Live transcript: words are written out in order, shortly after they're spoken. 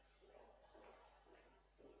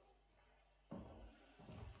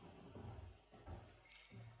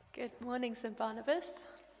Good morning, St. Barnabas.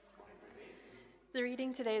 The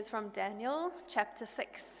reading today is from Daniel chapter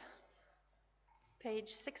 6, page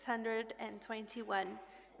 621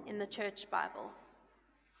 in the Church Bible.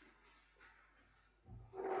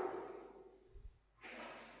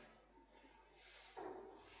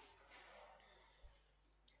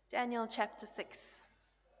 Daniel chapter 6,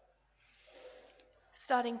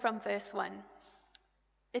 starting from verse 1.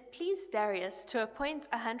 It pleased Darius to appoint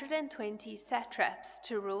 120 satraps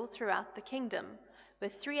to rule throughout the kingdom,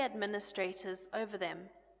 with 3 administrators over them,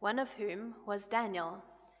 one of whom was Daniel.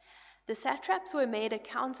 The satraps were made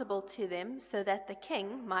accountable to them so that the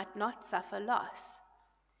king might not suffer loss.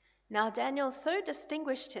 Now Daniel so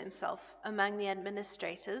distinguished himself among the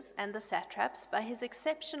administrators and the satraps by his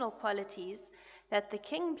exceptional qualities that the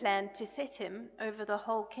king planned to set him over the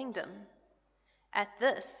whole kingdom. At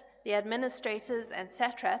this, the administrators and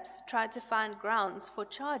satraps tried to find grounds for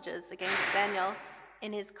charges against Daniel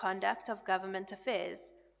in his conduct of government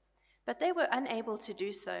affairs, but they were unable to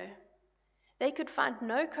do so. They could find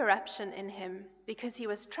no corruption in him because he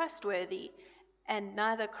was trustworthy and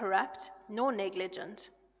neither corrupt nor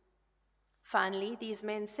negligent. Finally, these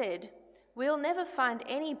men said, "We'll never find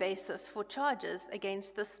any basis for charges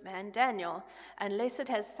against this man Daniel unless it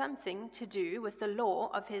has something to do with the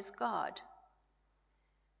law of his God."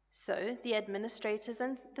 So the administrators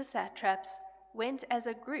and the satraps went as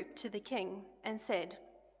a group to the king and said,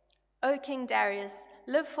 "O King Darius,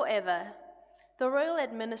 live forever. The royal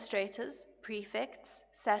administrators, prefects,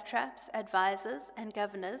 satraps, advisors, and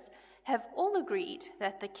governors have all agreed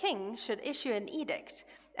that the king should issue an edict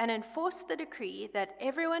and enforce the decree that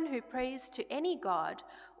everyone who prays to any god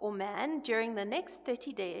or man during the next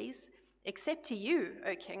 30 days, except to you,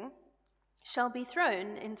 O king, shall be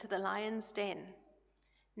thrown into the lion's den.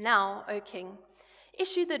 Now, O king,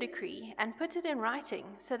 issue the decree and put it in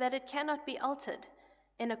writing so that it cannot be altered,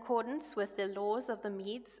 in accordance with the laws of the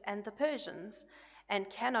Medes and the Persians, and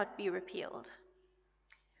cannot be repealed."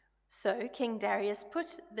 So King Darius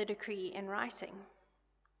put the decree in writing.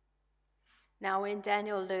 Now when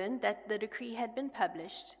Daniel learned that the decree had been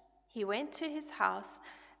published, he went to his house,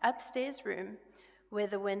 upstairs room, where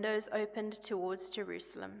the windows opened towards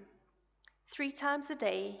Jerusalem. 3 times a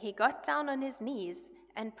day he got down on his knees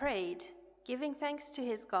and prayed, giving thanks to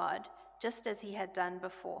his God, just as he had done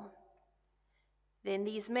before. Then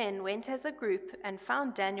these men went as a group and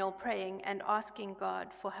found Daniel praying and asking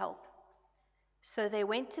God for help. So they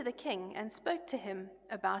went to the king and spoke to him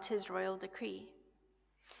about his royal decree.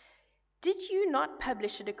 "Did you not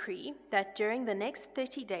publish a decree that during the next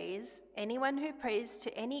 30 days, anyone who prays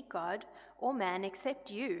to any god or man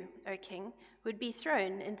except you, O king, would be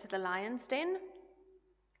thrown into the lion's den?"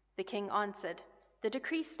 The king answered, "The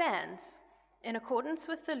decree stands, in accordance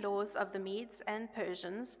with the laws of the Medes and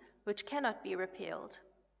Persians, which cannot be repealed."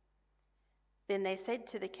 Then they said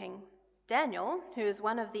to the king, "Daniel, who is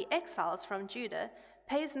one of the exiles from Judah,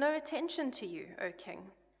 pays no attention to you, O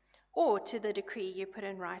king, or to the decree you put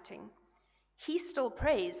in writing. He still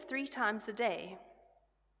prays 3 times a day."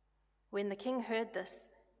 When the king heard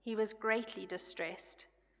this, he was greatly distressed.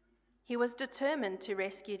 He was determined to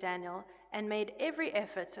rescue Daniel and made every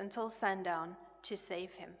effort until sundown to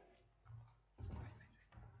save him.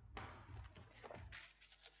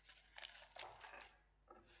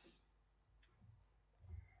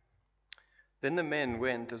 Then the men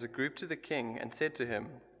went as a group to the king and said to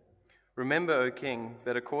him, "Remember, O king,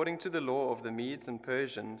 that according to the law of the Medes and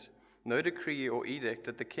Persians, no decree or edict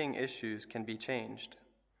that the king issues can be changed."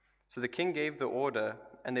 So the king gave the order,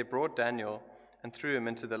 and they brought Daniel and threw him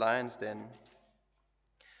into the lion's den.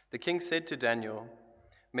 The king said to Daniel,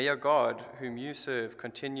 "May your God, whom you serve,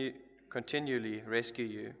 continually rescue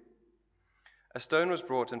you." A stone was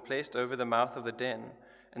brought and placed over the mouth of the den,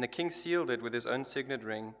 and the king sealed it with his own signet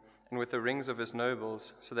ring and with the rings of his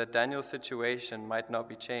nobles, so that Daniel's situation might not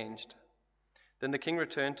be changed. Then the king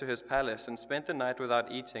returned to his palace and spent the night without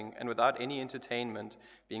eating and without any entertainment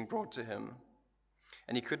being brought to him.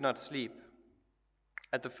 And he could not sleep.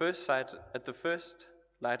 At the first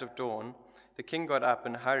light of dawn, the king got up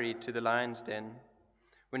and hurried to the lion's den.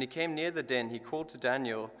 When he came near the den, he called to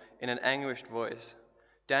Daniel in an anguished voice,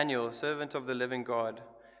 "Daniel, servant of the living God,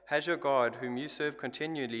 has your God, whom you serve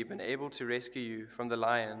continually, been able to rescue you from the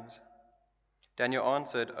lions?" Daniel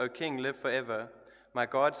answered, "O king, live forever. My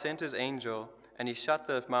God sent his angel, and he shut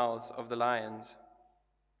the mouths of the lions.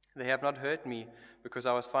 They have not hurt me, because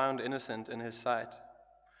I was found innocent in his sight.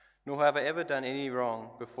 Nor have I ever done any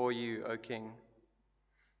wrong before you, O king."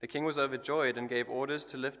 The king was overjoyed and gave orders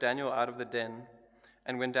to lift Daniel out of the den.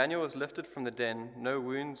 And when Daniel was lifted from the den, no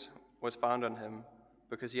wounds was found on him,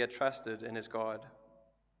 because he had trusted in his God.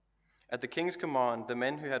 At the king's command, the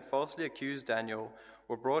men who had falsely accused Daniel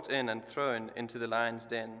were brought in and thrown into the lion's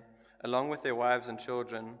den, along with their wives and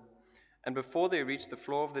children. And before they reached the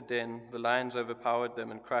floor of the den, the lions overpowered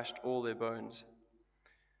them and crushed all their bones.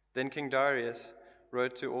 Then King Darius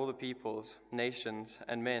wrote to all the peoples, nations,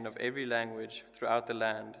 and men of every language throughout the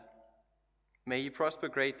land, "May ye prosper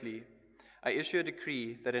greatly. I issue a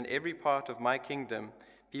decree that in every part of my kingdom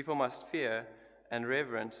people must fear and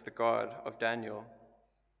reverence the God of Daniel.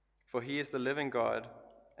 For he is the living God,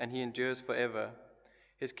 and he endures forever.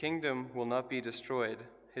 His kingdom will not be destroyed.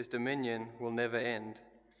 His dominion will never end.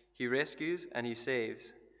 He rescues and he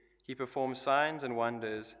saves. He performs signs and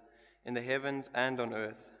wonders in the heavens and on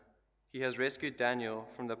earth. He has rescued Daniel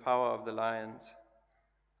from the power of the lions."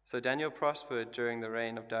 So Daniel prospered during the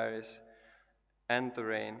reign of Darius and the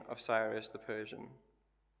reign of Cyrus the Persian.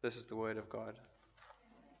 This is the word of God.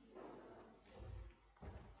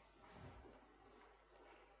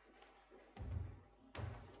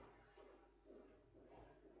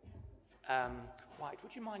 White,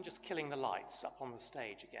 would you mind just killing the lights up on the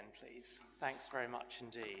stage again, please? Thanks very much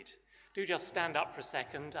indeed. Do just stand up for a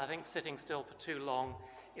second. I think sitting still for too long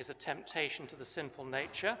is a temptation to the sinful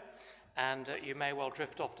nature, and you may well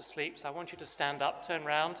drift off to sleep. So I want you to stand up, turn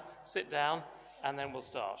round, sit down, and then we'll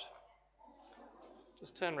start.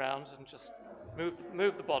 Just turn round and just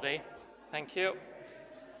move the body. Thank you.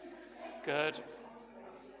 Good.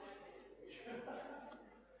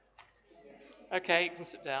 Okay, you can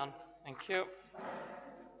sit down. Thank you.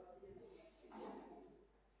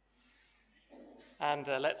 And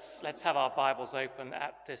let's have our Bibles open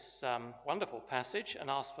at this wonderful passage and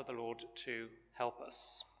ask for the Lord to help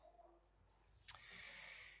us.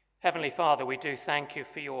 Heavenly Father, we do thank you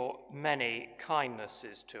for your many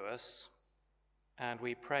kindnesses to us, and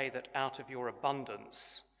we pray that out of your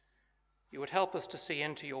abundance you would help us to see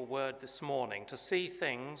into your word this morning, to see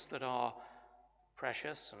things that are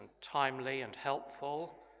precious and timely and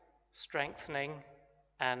helpful, strengthening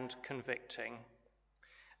and convicting.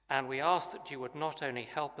 And we ask that you would not only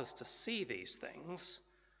help us to see these things,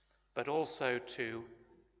 but also to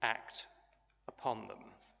act upon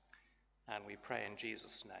them. And we pray in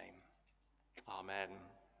Jesus' name. Amen.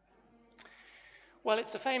 Well,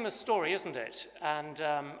 it's a famous story, isn't it? And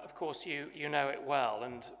of course you know it well.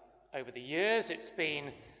 And over the years it's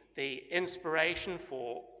been the inspiration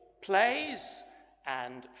for plays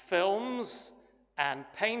and films and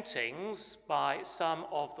paintings by some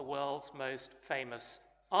of the world's most famous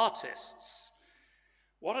artists.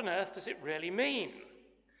 What on earth does it really mean?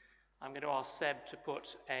 I'm going to ask Seb to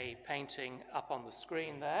put a painting up on the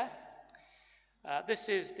screen there. This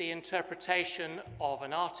is the interpretation of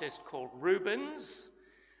an artist called Rubens.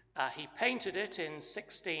 He painted it in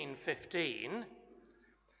 1615.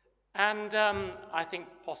 And I think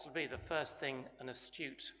possibly the first thing an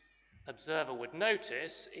astute observer would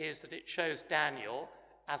notice is that it shows Daniel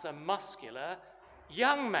as a muscular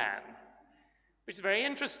young man, which is very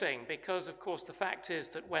interesting because, of course, the fact is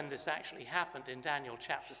that when this actually happened in Daniel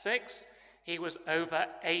chapter 6, he was over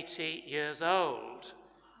 80 years old.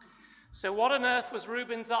 So what on earth was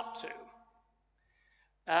Rubens up to?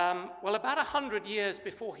 Well, about 100 years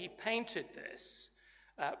before he painted this,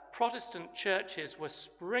 Protestant churches were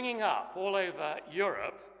springing up all over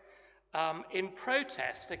Europe in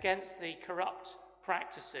protest against the corrupt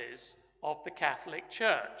practices of the Catholic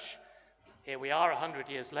Church. Here we are 100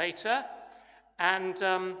 years later, and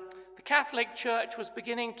the Catholic Church was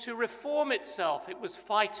beginning to reform itself. It was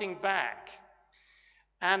fighting back.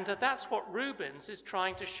 And that's what Rubens is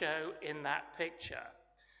trying to show in that picture.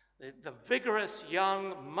 The vigorous,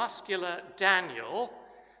 young, muscular Daniel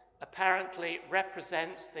apparently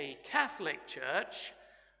represents the Catholic Church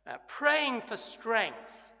praying for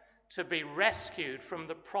strength to be rescued from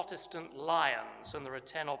the Protestant lions, and there are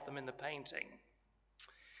 10 of them in the painting.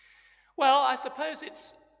 Well, I suppose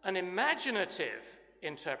it's an imaginative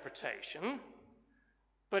interpretation,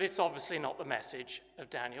 but it's obviously not the message of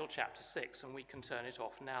Daniel chapter 6, and we can turn it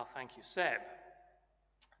off now. Thank you, Seb.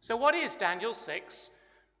 So what is Daniel 6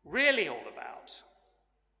 really all about?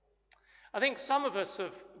 I think some of us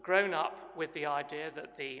have grown up with the idea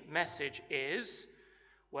that the message is,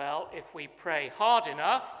 well, if we pray hard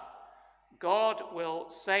enough, God will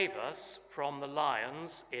save us from the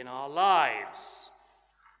lions in our lives.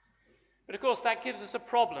 But of course that gives us a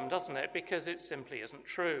problem, doesn't it? Because it simply isn't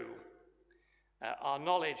true. Our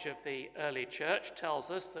knowledge of the early church tells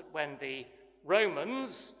us that when the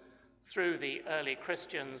Romans threw the early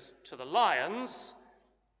Christians to the lions,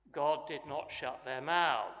 God did not shut their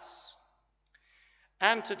mouths.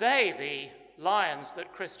 And today the lions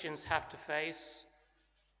that Christians have to face,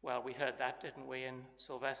 well, we heard that, didn't we, in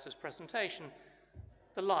Sylvester's presentation,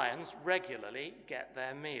 the lions regularly get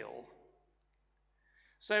their meal.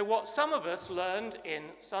 So what some of us learned in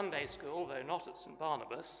Sunday school, though not at St.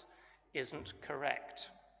 Barnabas, isn't correct.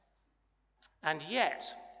 And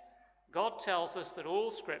yet, God tells us that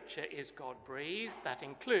all Scripture is God-breathed. That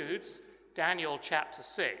includes Daniel chapter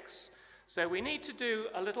 6. So we need to do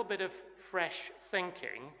a little bit of fresh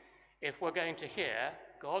thinking if we're going to hear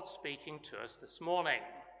God speaking to us this morning.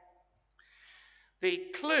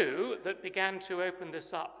 The clue that began to open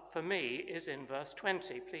this up for me is in verse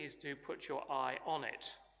 20. Please do put your eye on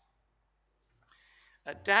it.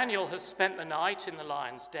 Daniel has spent the night in the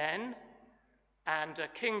lion's den, and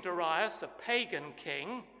King Darius, a pagan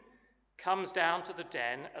king, comes down to the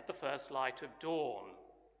den at the first light of dawn.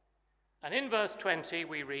 And in verse 20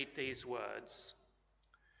 we read these words.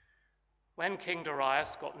 When King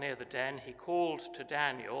Darius got near the den, he called to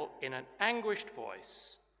Daniel in an anguished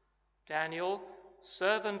voice, "Daniel,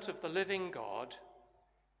 servant of the living God,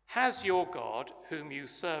 has your God, whom you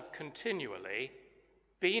serve continually,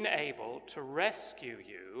 been able to rescue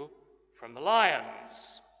you from the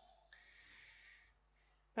lions?"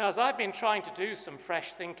 Now, as I've been trying to do some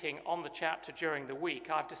fresh thinking on the chapter during the week,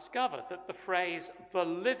 I've discovered that the phrase, "the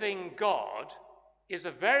living God," is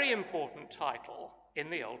a very important title in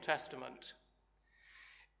the Old Testament.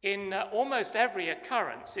 In almost every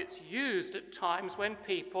occurrence, it's used at times when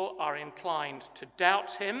people are inclined to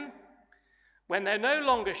doubt him, when they're no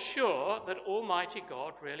longer sure that Almighty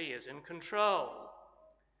God really is in control.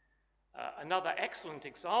 Another excellent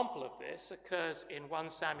example of this occurs in 1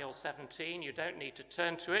 Samuel 17. You don't need to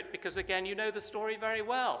turn to it because, again, you know the story very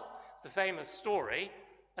well. It's the famous story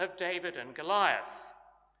of David and Goliath.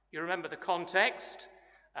 You remember the context.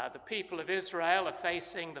 The people of Israel are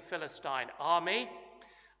facing the Philistine army.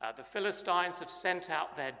 The Philistines have sent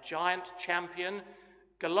out their giant champion,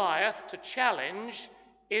 Goliath, to challenge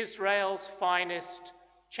Israel's finest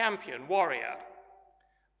champion, warrior.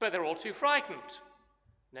 But they're all too frightened.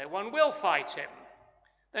 No one will fight him.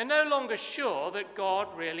 They're no longer sure that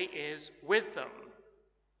God really is with them.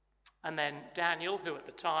 And then Daniel, who at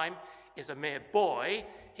the time is a mere boy,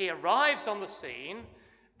 he arrives on the scene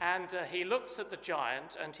and he looks at the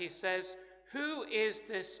giant and he says, "Who is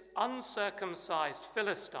this uncircumcised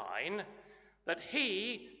Philistine that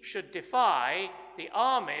he should defy the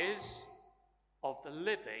armies of the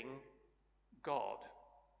living God?"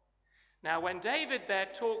 Now, when David there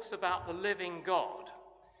talks about the living God,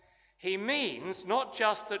 he means not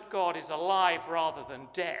just that God is alive rather than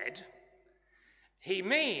dead. He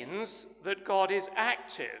means that God is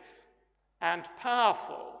active and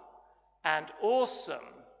powerful and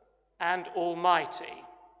awesome and almighty.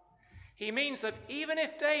 He means that even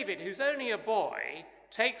if David, who's only a boy,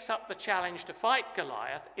 takes up the challenge to fight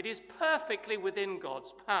Goliath, it is perfectly within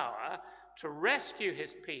God's power to rescue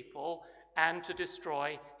his people and to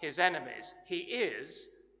destroy his enemies. He is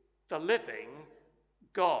the living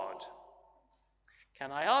God.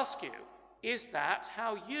 Can I ask you, is that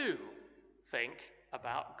how you think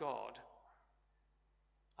about God?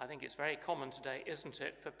 I think it's very common today, isn't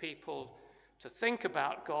it, for people to think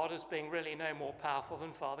about God as being really no more powerful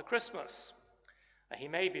than Father Christmas. He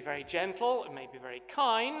may be very gentle and may be very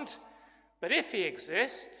kind, but if he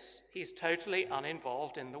exists, he's totally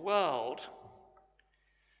uninvolved in the world.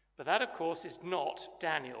 But that, of course, is not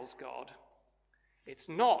Daniel's God. It's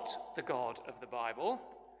not the God of the Bible.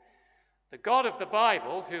 The God of the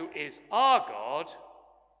Bible, who is our God,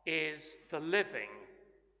 is the living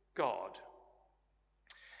God.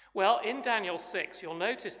 Well, in Daniel 6, you'll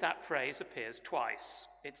notice that phrase appears twice.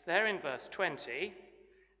 It's there in verse 20,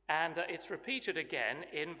 and it's repeated again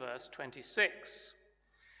in verse 26.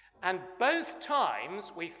 And both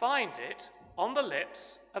times we find it on the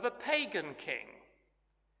lips of a pagan king.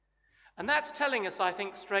 And that's telling us, I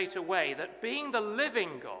think, straight away that being the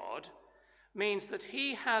living God means that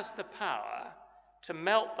he has the power to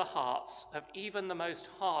melt the hearts of even the most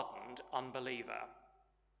hardened unbeliever.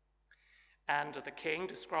 And the king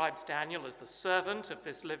describes Daniel as the servant of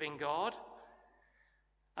this living God.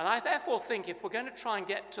 And I therefore think if we're going to try and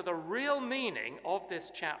get to the real meaning of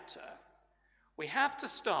this chapter, we have to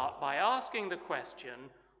start by asking the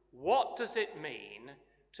question, what does it mean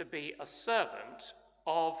to be a servant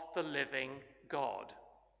of the living God?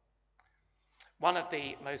 One of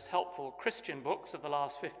the most helpful Christian books of the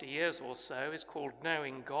last 50 years or so is called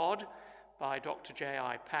Knowing God by Dr.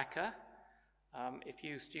 J.I. Packer. If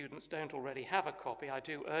you students don't already have a copy, I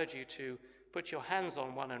do urge you to put your hands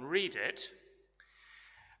on one and read it.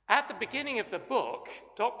 At the beginning of the book,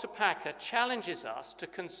 Dr. Packer challenges us to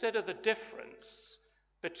consider the difference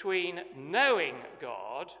between knowing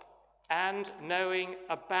God and knowing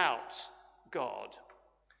about God.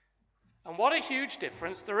 And what a huge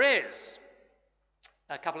difference there is.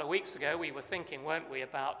 A couple of weeks ago, we were thinking, weren't we,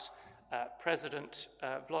 about President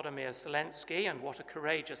Volodymyr Zelensky and what a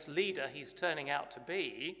courageous leader he's turning out to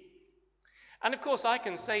be. And of course, I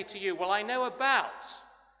can say to you, well, I know about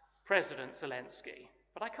President Zelensky,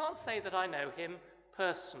 but I can't say that I know him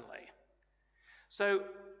personally. So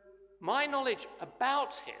my knowledge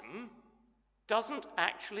about him doesn't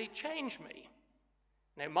actually change me.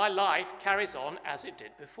 My life carries on as it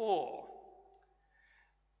did before.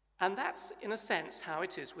 And that's, in a sense, how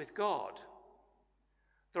it is with God.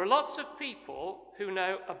 There are lots of people who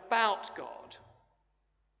know about God.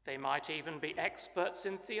 They might even be experts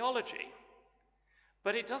in theology.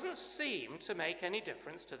 But it doesn't seem to make any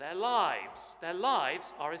difference to their lives. Their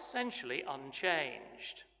lives are essentially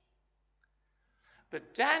unchanged.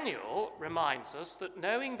 But Daniel reminds us that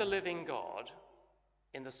knowing the living God,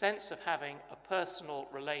 in the sense of having a personal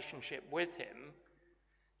relationship with him,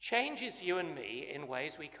 changes you and me in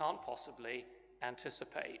ways we can't possibly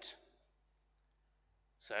anticipate.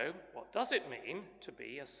 So, what does it mean to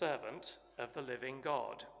be a servant of the living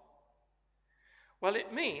God? Well,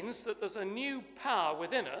 it means that there's a new power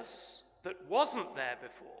within us that wasn't there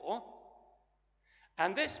before,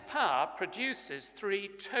 and this power produces three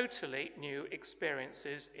totally new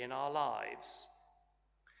experiences in our lives.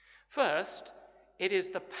 First, it is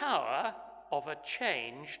the power of a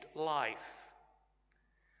changed life.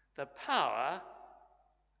 The power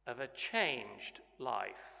of a changed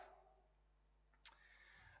life.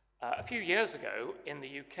 A few years ago in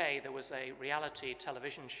the UK, there was a reality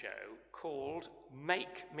television show called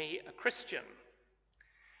Make Me a Christian.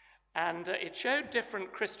 And it showed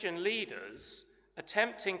different Christian leaders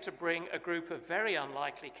attempting to bring a group of very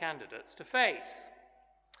unlikely candidates to faith.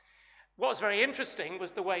 What was very interesting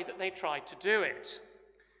was the way that they tried to do it.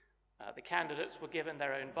 The candidates were given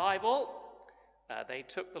their own Bible. They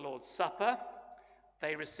took the Lord's Supper.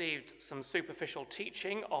 They received some superficial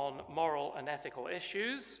teaching on moral and ethical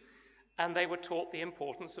issues, and they were taught the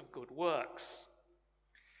importance of good works.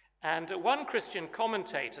 And one Christian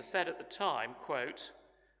commentator said at the time, quote,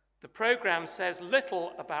 "The program says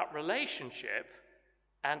little about relationship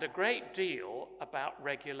and a great deal about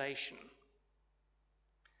regulation."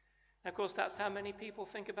 Of course, that's how many people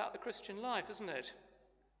think about the Christian life, isn't it?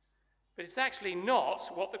 But it's actually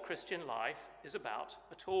not what the Christian life is about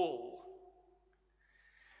at all.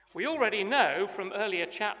 We already know from earlier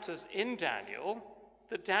chapters in Daniel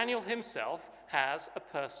that Daniel himself has a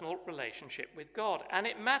personal relationship with God, and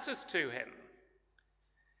it matters to him.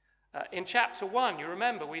 In chapter 1, you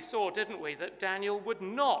remember we saw, didn't we, that Daniel would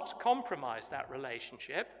not compromise that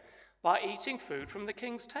relationship by eating food from the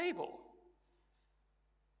king's table.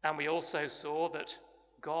 And we also saw that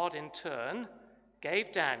God in turn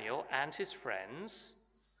gave Daniel and his friends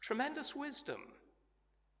tremendous wisdom.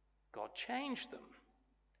 God changed them.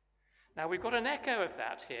 Now we've got an echo of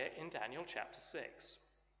that here in Daniel chapter 6.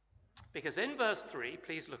 Because in verse 3,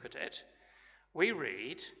 please look at it, we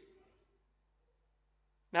read,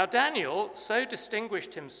 "Now Daniel so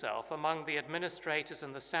distinguished himself among the administrators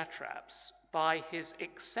and the satraps by his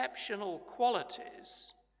exceptional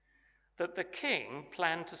qualities that the king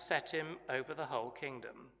planned to set him over the whole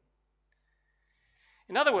kingdom."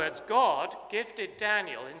 In other words, God gifted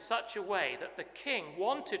Daniel in such a way that the king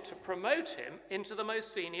wanted to promote him into the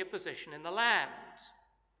most senior position in the land.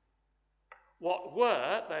 What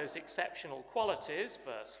were those exceptional qualities?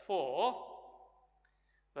 Verse 4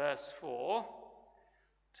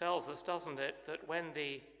 tells us, doesn't it, that when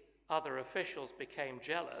the other officials became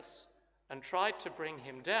jealous and tried to bring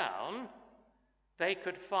him down, they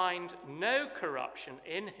could find no corruption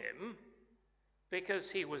in him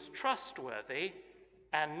because he was trustworthy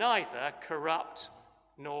and neither corrupt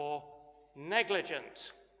nor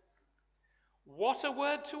negligent. What a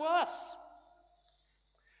word to us!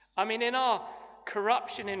 I mean, in our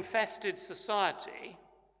corruption-infested society,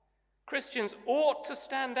 Christians ought to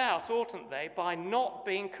stand out, oughtn't they, by not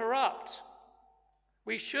being corrupt.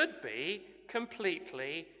 We should be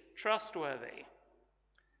completely trustworthy.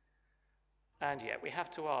 And yet we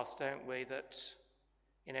have to ask, don't we, that,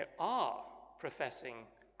 are professing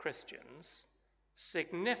Christians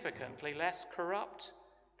significantly less corrupt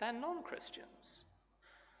than non-Christians?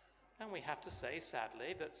 And we have to say,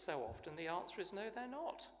 sadly, that so often the answer is no, they're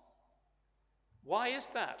not. Why is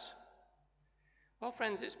that? Well,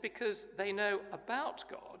 friends, it's because they know about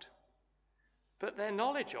God, but their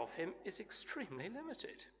knowledge of him is extremely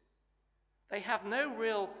limited. They have no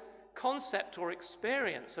real concept or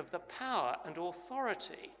experience of the power and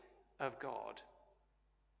authority of God.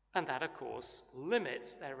 And that, of course,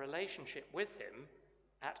 limits their relationship with him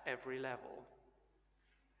at every level.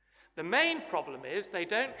 The main problem is they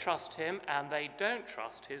don't trust him and they don't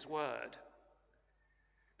trust his word.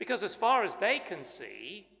 Because as far as they can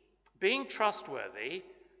see, being trustworthy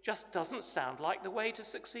just doesn't sound like the way to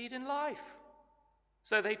succeed in life.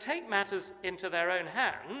 So they take matters into their own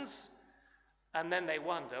hands, and then they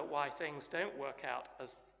wonder why things don't work out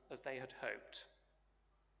as they had hoped.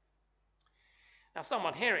 Now,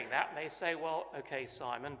 someone hearing that may say, well, okay,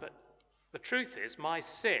 Simon, but the truth is my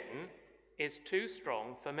sin is too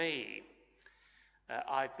strong for me.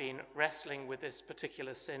 I've been wrestling with this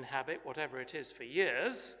particular sin habit, whatever it is, for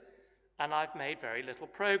years, and I've made very little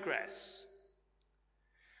progress.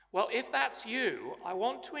 Well, if that's you, I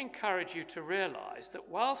want to encourage you to realize that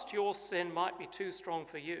whilst your sin might be too strong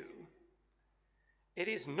for you, it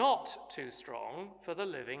is not too strong for the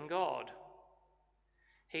living God.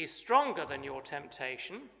 He's stronger than your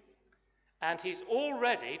temptation, and he's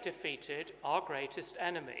already defeated our greatest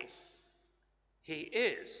enemy. He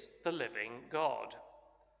is the living God.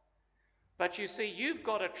 But you see, you've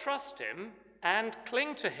got to trust him and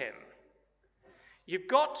cling to him. You've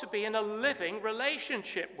got to be in a living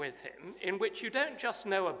relationship with him in which you don't just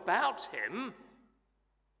know about him,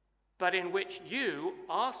 but in which you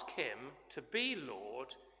ask him to be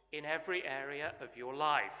Lord in every area of your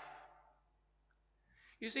life.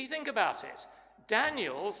 You see, think about it.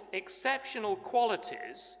 Daniel's exceptional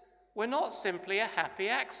qualities were not simply a happy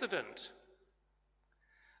accident.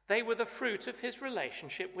 They were the fruit of his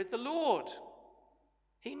relationship with the Lord.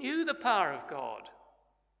 He knew the power of God.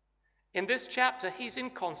 In this chapter, he's in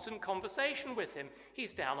constant conversation with him.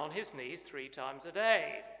 He's down on his knees 3 times a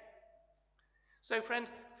day. So, friend,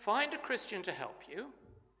 find a Christian to help you.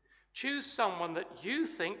 Choose someone that you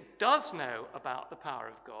think does know about the power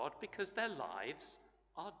of God, because their lives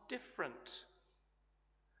are different.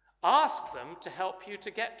 Ask them to help you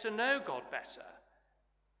to get to know God better,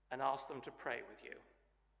 and ask them to pray with you.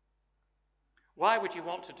 Why would you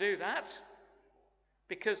want to do that?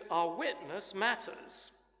 Because our witness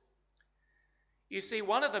matters. You see,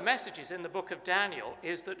 one of the messages in the book of Daniel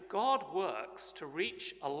is that God works to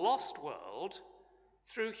reach a lost world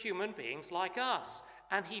through human beings like us,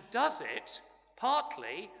 and he does it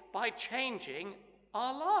partly by changing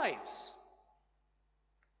our lives.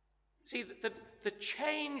 See, the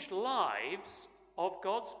changed lives of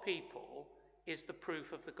God's people is the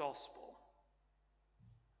proof of the gospel.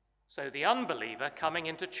 So the unbeliever coming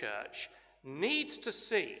into church needs to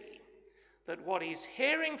see that what he's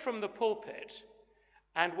hearing from the pulpit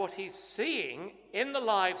and what he's seeing in the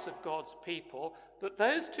lives of God's people, that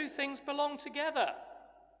those two things belong together,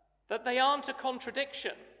 that they aren't a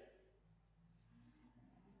contradiction.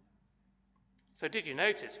 So did you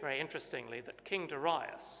notice, very interestingly, that King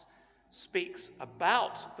Darius speaks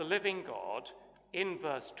about the living God in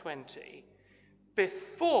verse 20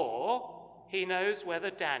 before he knows whether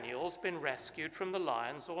Daniel's been rescued from the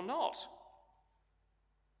lions or not?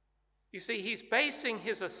 You see, he's basing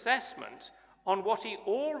his assessment on what he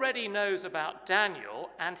already knows about Daniel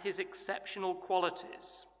and his exceptional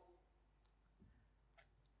qualities.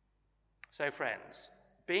 So, friends,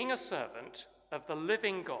 being a servant of the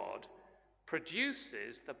living God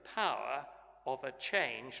produces the power of a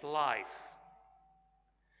changed life.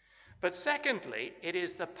 But secondly, it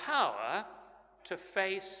is the power to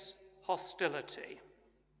face hostility.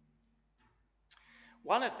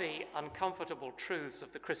 One of the uncomfortable truths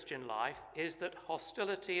of the Christian life is that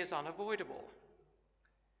hostility is unavoidable.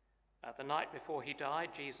 The night before he died,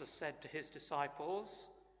 Jesus said to his disciples,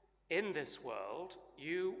 "In this world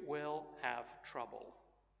you will have trouble."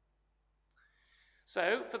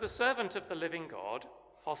 So, for the servant of the living God,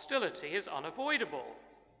 hostility is unavoidable.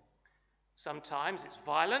 Sometimes it's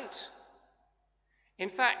violent. In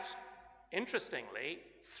fact, interestingly,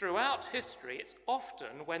 throughout history, it's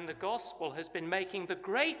often when the gospel has been making the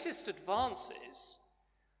greatest advances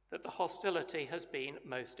that the hostility has been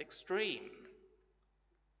most extreme.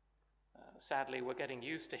 Sadly, we're getting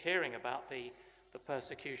used to hearing about the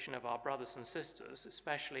persecution of our brothers and sisters,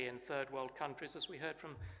 especially in third world countries, as we heard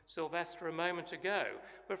from Sylvester a moment ago.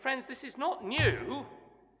 But friends, this is not new.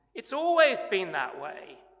 It's always been that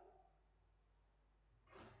way.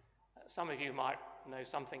 Some of you might know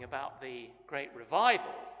something about the great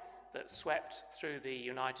revival that swept through the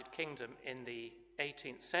United Kingdom in the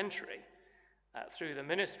 18th century, through the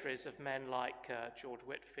ministries of men like George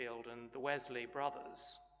Whitefield and the Wesley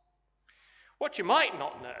brothers. What you might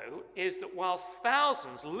not know is that whilst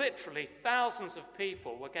thousands, literally thousands of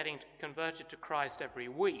people were getting converted to Christ every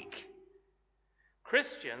week,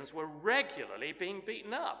 Christians were regularly being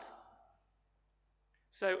beaten up.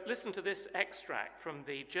 So listen to this extract from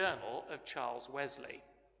the journal of Charles Wesley.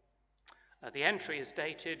 The entry is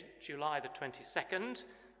dated July the 22nd,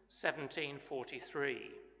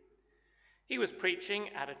 1743. He was preaching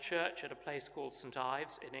at a church at a place called St.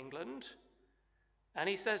 Ives in England, and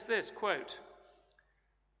he says this, quote,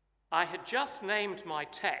 "I had just named my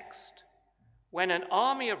text when an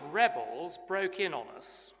army of rebels broke in on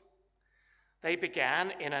us. They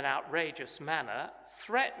began in an outrageous manner,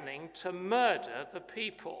 threatening to murder the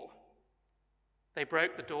people. They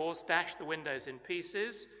broke the doors, dashed the windows in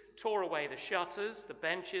pieces, tore away the shutters, the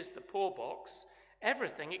benches, the poor box,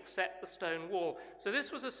 everything except the stone wall." So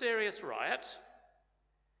this was a serious riot.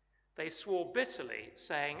 They swore bitterly,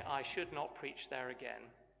 saying, "I should not preach there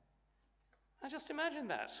again." Now just imagine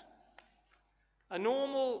that. A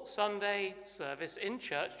normal Sunday service in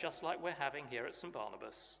church, just like we're having here at St.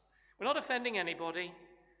 Barnabas. We're not offending anybody.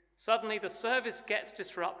 Suddenly the service gets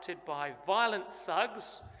disrupted by violent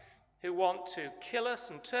thugs who want to kill us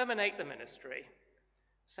and terminate the ministry.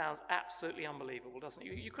 Sounds absolutely unbelievable, doesn't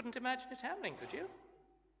it? You couldn't imagine it happening, could you?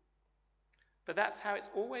 But that's how it's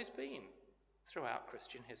always been throughout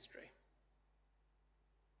Christian history.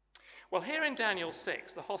 Well, here in Daniel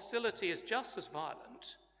 6, the hostility is just as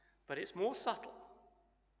violent, but it's more subtle.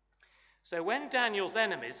 So when Daniel's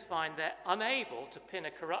enemies find they're unable to pin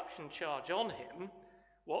a corruption charge on him,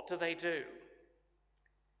 what do?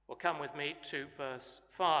 Well, come with me to verse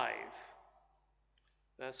 5.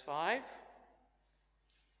 Verse 5.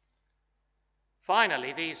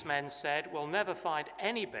 "Finally, these men said, 'We'll never find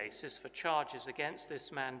any basis for charges against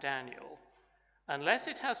this man Daniel, unless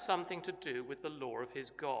it has something to do with the law of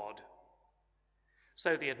his God.'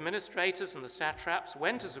 So the administrators and the satraps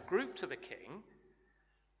went as a group to the king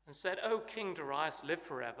and said, 'O King Darius, live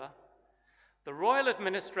forever. The royal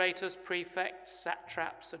administrators, prefects,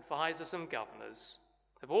 satraps, advisors, and governors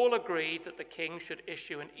have all agreed that the king should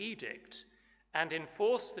issue an edict and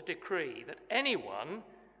enforce the decree that anyone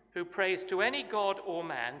who prays to any god or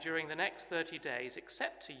man during the next 30 days,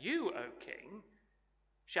 except to you, O king,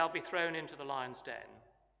 shall be thrown into the lion's den.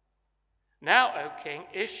 Now, O king,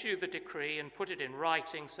 issue the decree and put it in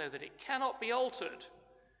writing so that it cannot be altered,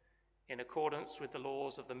 in accordance with the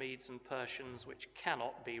laws of the Medes and Persians, which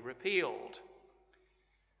cannot be repealed.'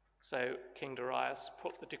 So King Darius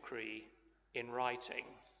put the decree in writing.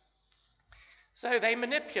 So they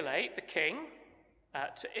manipulate the king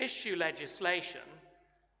to issue legislation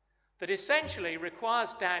that essentially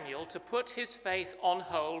requires Daniel to put his faith on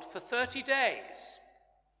hold for 30 days.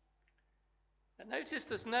 And notice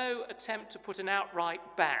there's no attempt to put an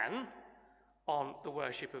outright ban on the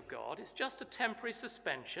worship of God. It's just a temporary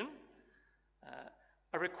suspension,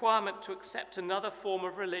 a requirement to accept another form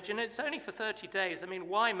of religion. It's only for 30 days. I mean,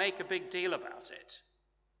 why make a big deal about it?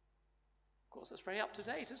 Of course, that's very up to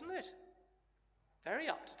date, isn't it? Very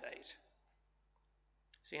up to date.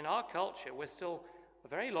 See, in our culture, we're still a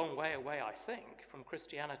very long way away, I think, from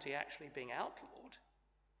Christianity actually being outlawed.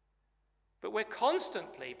 But we're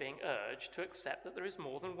constantly being urged to accept that there is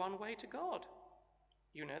more than one way to God.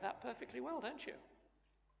 You know that perfectly well, don't you?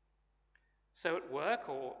 So at work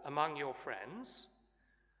or among your friends,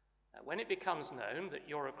 when it becomes known that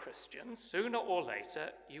you're a Christian, sooner or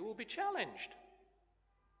later you will be challenged.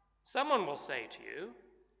 Someone will say to you,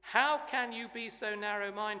 "How can you be so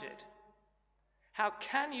narrow-minded? How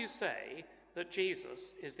can you say that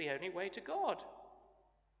Jesus is the only way to God?"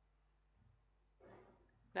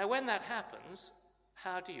 Now, when that happens,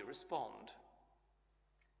 how do you respond?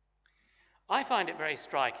 I find it very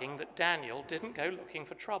striking that Daniel didn't go looking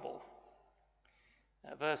for trouble.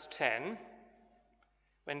 Verse 10,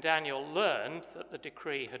 when Daniel learned that the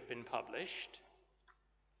decree had been published,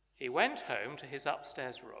 he went home to his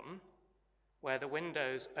upstairs room, where the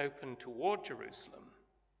windows opened toward Jerusalem.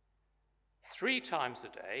 3 times a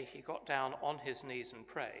day he got down on his knees and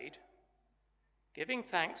prayed, giving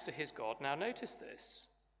thanks to his God. Now notice this,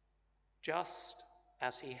 just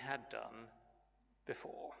as he had done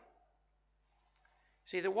before.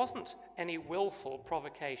 See, there wasn't any willful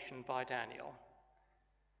provocation by Daniel.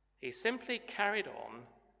 He simply carried on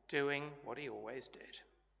doing what he always did.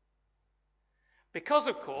 Because,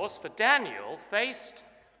 of course, for Daniel, faced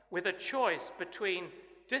with a choice between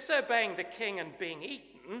disobeying the king and being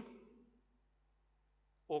eaten,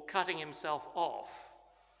 or cutting himself off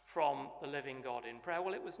from the living God in prayer,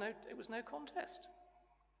 well, it was no contest.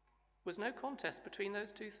 There was no contest between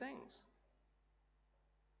those two things.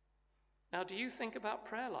 Now, do you think about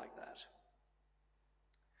prayer like that?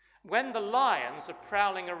 When the lions are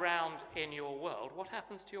prowling around in your world, what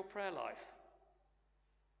happens to your prayer life?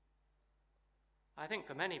 I think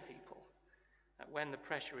for many people, when the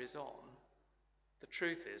pressure is on, the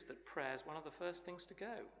truth is that prayer is one of the first things to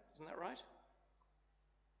go. Isn't that right?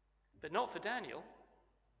 But not for Daniel.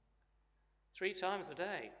 3 times a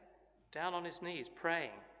day, down on his knees,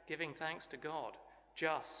 praying, giving thanks to God,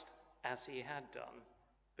 just as he had done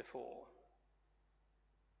before.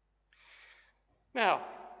 Now,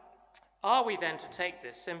 are we then to take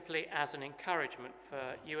this simply as an encouragement for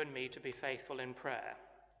you and me to be faithful in prayer?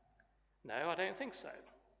 No, I don't think so.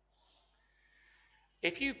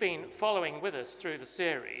 If you've been following with us through the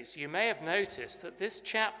series, you may have noticed that this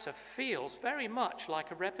chapter feels very much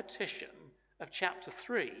like a repetition of chapter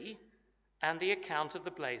 3 and the account of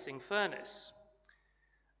the blazing furnace.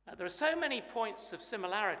 There are so many points of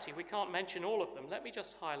similarity, we can't mention all of them. Let me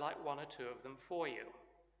just highlight one or two of them for you.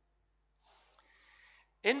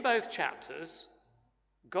 In both chapters,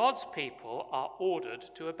 God's people are ordered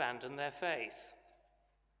to abandon their faith.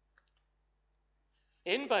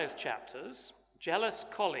 In both chapters, jealous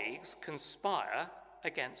colleagues conspire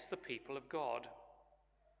against the people of God.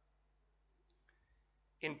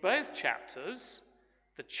 In both chapters,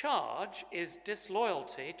 the charge is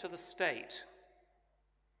disloyalty to the state.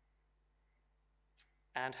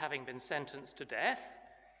 And having been sentenced to death,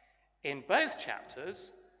 in both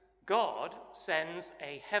chapters, God sends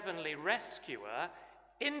a heavenly rescuer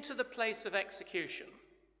into the place of execution.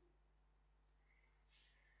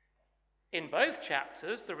 In both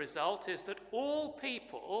chapters, the result is that all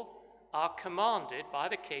people are commanded by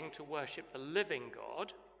the king to worship the living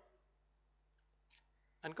God,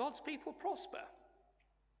 and God's people prosper.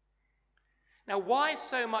 Now, why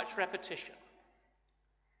so much repetition?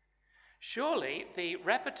 Surely the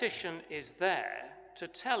repetition is there to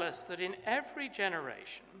tell us that in every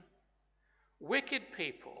generation, wicked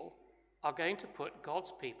people are going to put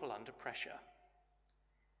God's people under pressure.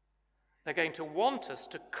 They're going to want us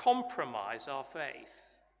to compromise our faith.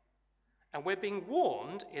 And we're being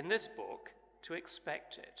warned in this book to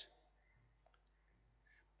expect it.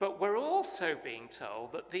 But we're also being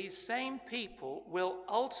told that these same people will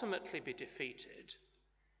ultimately be defeated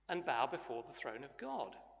and bow before the throne of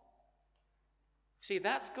God. See,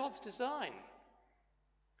 that's God's design.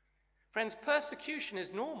 Friends, persecution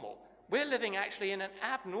is normal. We're living actually in an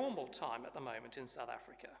abnormal time at the moment in South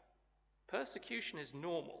Africa. Persecution is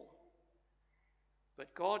normal.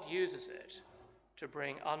 But God uses it to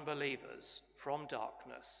bring unbelievers from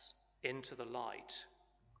darkness into the light.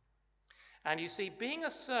 And you see, being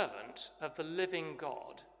a servant of the living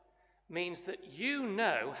God means that you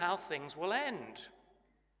know how things will end.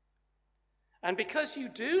 And because you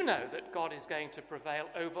do know that God is going to prevail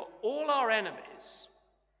over all our enemies,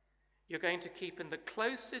 you're going to keep in the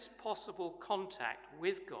closest possible contact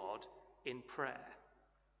with God in prayer.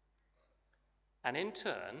 And in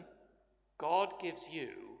turn, God gives you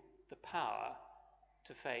the power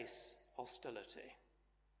to face hostility.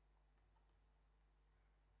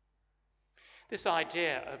 This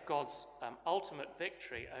idea of God's ultimate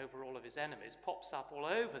victory over all of his enemies pops up all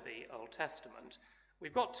over the Old Testament.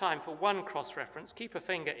 We've got time for one cross-reference. Keep a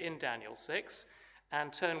finger in Daniel 6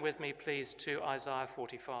 and turn with me, please, to Isaiah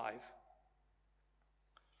 45.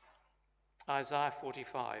 Isaiah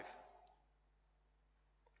 45.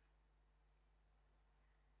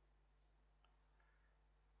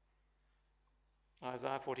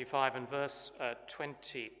 Isaiah 45 and verse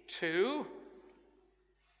 22.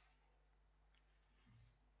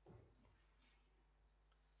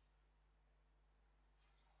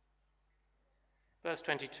 Verse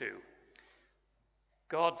 22.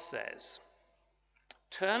 God says,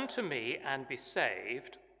 "Turn to me and be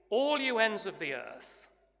saved, all you ends of the earth,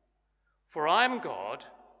 for I am God,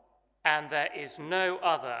 and there is no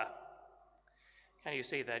other." Can you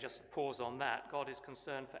see there, just a pause on that? God is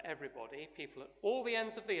concerned for everybody. People at all the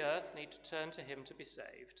ends of the earth need to turn to him to be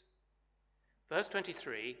saved. Verse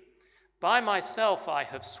 23, "By myself I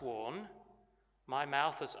have sworn, my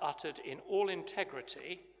mouth has uttered in all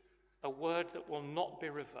integrity a word that will not be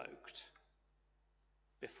revoked.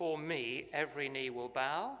 Before me every knee will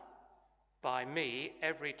bow, by me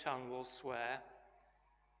every tongue will swear.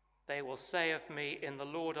 They will say of me, in the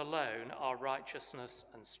Lord alone are righteousness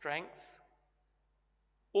and strength.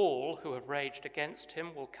 All who have raged against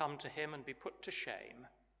him will come to him and be put to shame.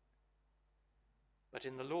 But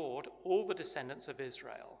in the Lord all the descendants of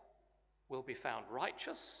Israel will be found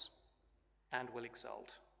righteous and will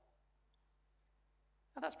exult."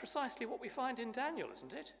 Now that's precisely what we find in Daniel,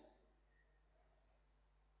 isn't it?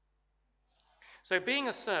 So being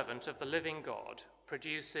a servant of the living God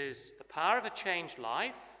produces the power of a changed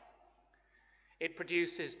life. It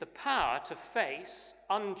produces the power to face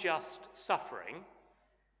unjust suffering.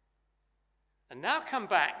 And now come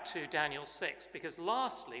back to Daniel 6, because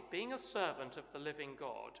lastly, being a servant of the living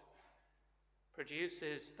God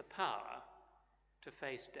produces the power to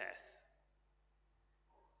face death.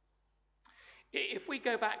 If we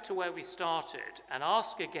go back to where we started and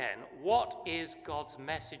ask again, what is God's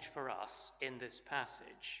message for us in this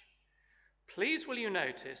passage? Please will you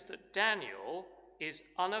notice that Daniel is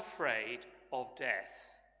unafraid of death.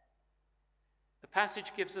 The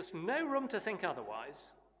passage gives us no room to think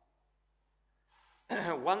otherwise.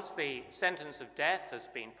 Once the sentence of death has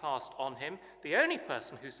been passed on him, the only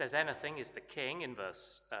person who says anything is the king in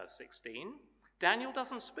verse 16. Daniel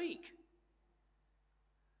doesn't speak.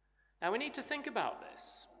 Now we need to think about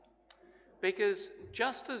this, because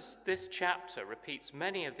just as this chapter repeats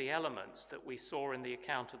many of the elements that we saw in the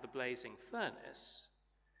account of the blazing furnace,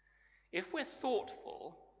 if we're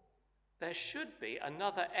thoughtful, there should be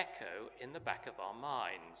another echo in the back of our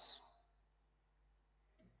minds.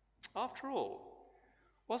 After all,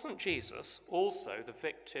 wasn't Jesus also the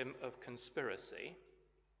victim of conspiracy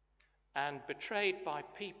and betrayed by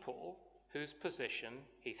people whose position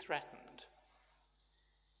he threatened?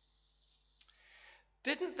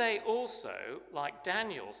 Didn't they also, like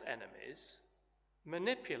Daniel's enemies,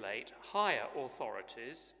 manipulate higher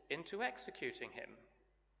authorities into executing him?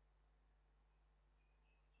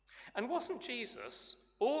 And wasn't Jesus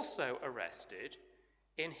also arrested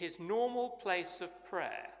in his normal place of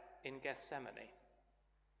prayer in Gethsemane?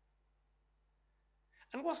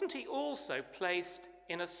 And wasn't he also placed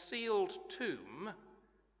in a sealed tomb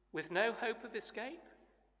with no hope of escape?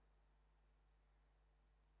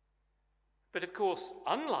 But of course,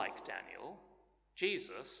 unlike Daniel,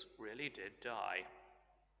 Jesus really did die.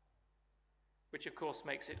 Which of course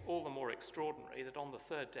makes it all the more extraordinary that on the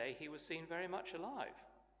third day he was seen very much alive.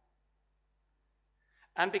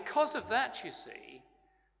 And because of that, you see,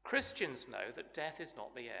 Christians know that death is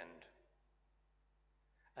not the end.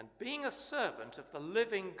 And being a servant of the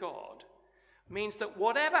living God means that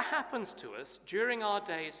whatever happens to us during our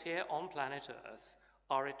days here on planet Earth,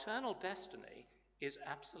 our eternal destiny is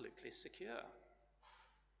absolutely secure.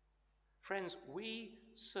 Friends, we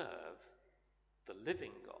serve the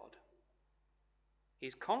living God.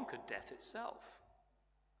 He's conquered death itself.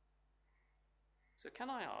 So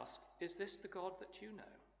can I ask, is this the God that you know?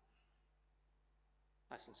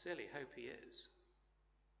 I sincerely hope he is.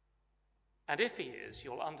 And if he is,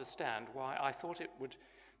 you'll understand why I thought it would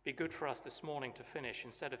be good for us this morning to finish,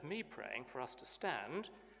 instead of me praying, for us to stand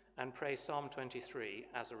and pray Psalm 23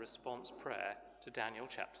 as a response prayer to Daniel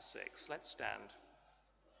chapter 6. Let's stand.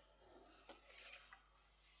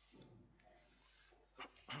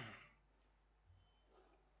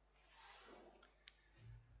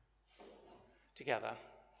 Together.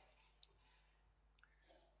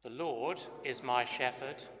 The Lord is my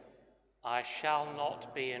shepherd, I shall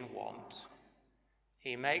not be in want.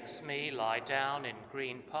 He makes me lie down in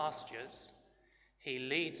green pastures. He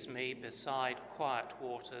leads me beside quiet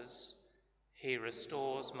waters. He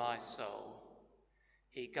restores my soul.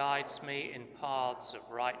 He guides me in paths of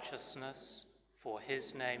righteousness for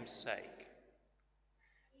his name's sake.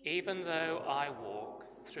 Even though I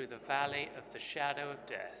walk through the valley of the shadow of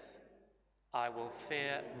death, I will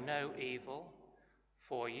fear no evil,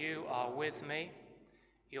 for you are with me.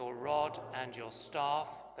 Your rod and your staff,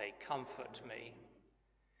 they comfort me.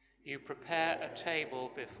 You prepare a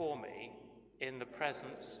table before me in the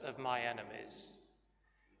presence of my enemies.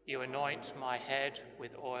 You anoint my head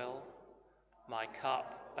with oil, my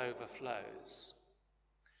cup overflows.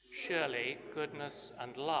 Surely goodness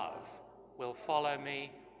and love will follow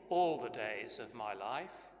me all the days of my life,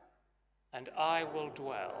 and I will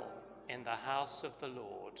dwell in the house of the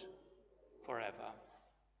Lord forever.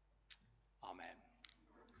 Amen.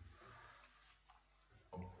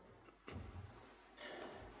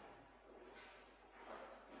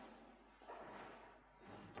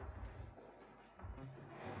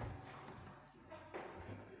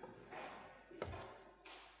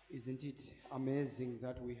 Isn't it amazing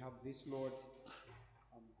that we have this Lord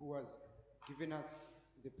who has given us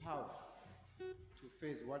the power to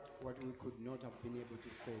face what we could not have been able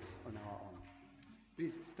to face on our own?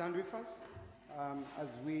 Please stand with us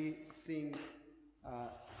as we sing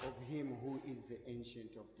of him who is the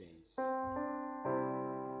Ancient of Days.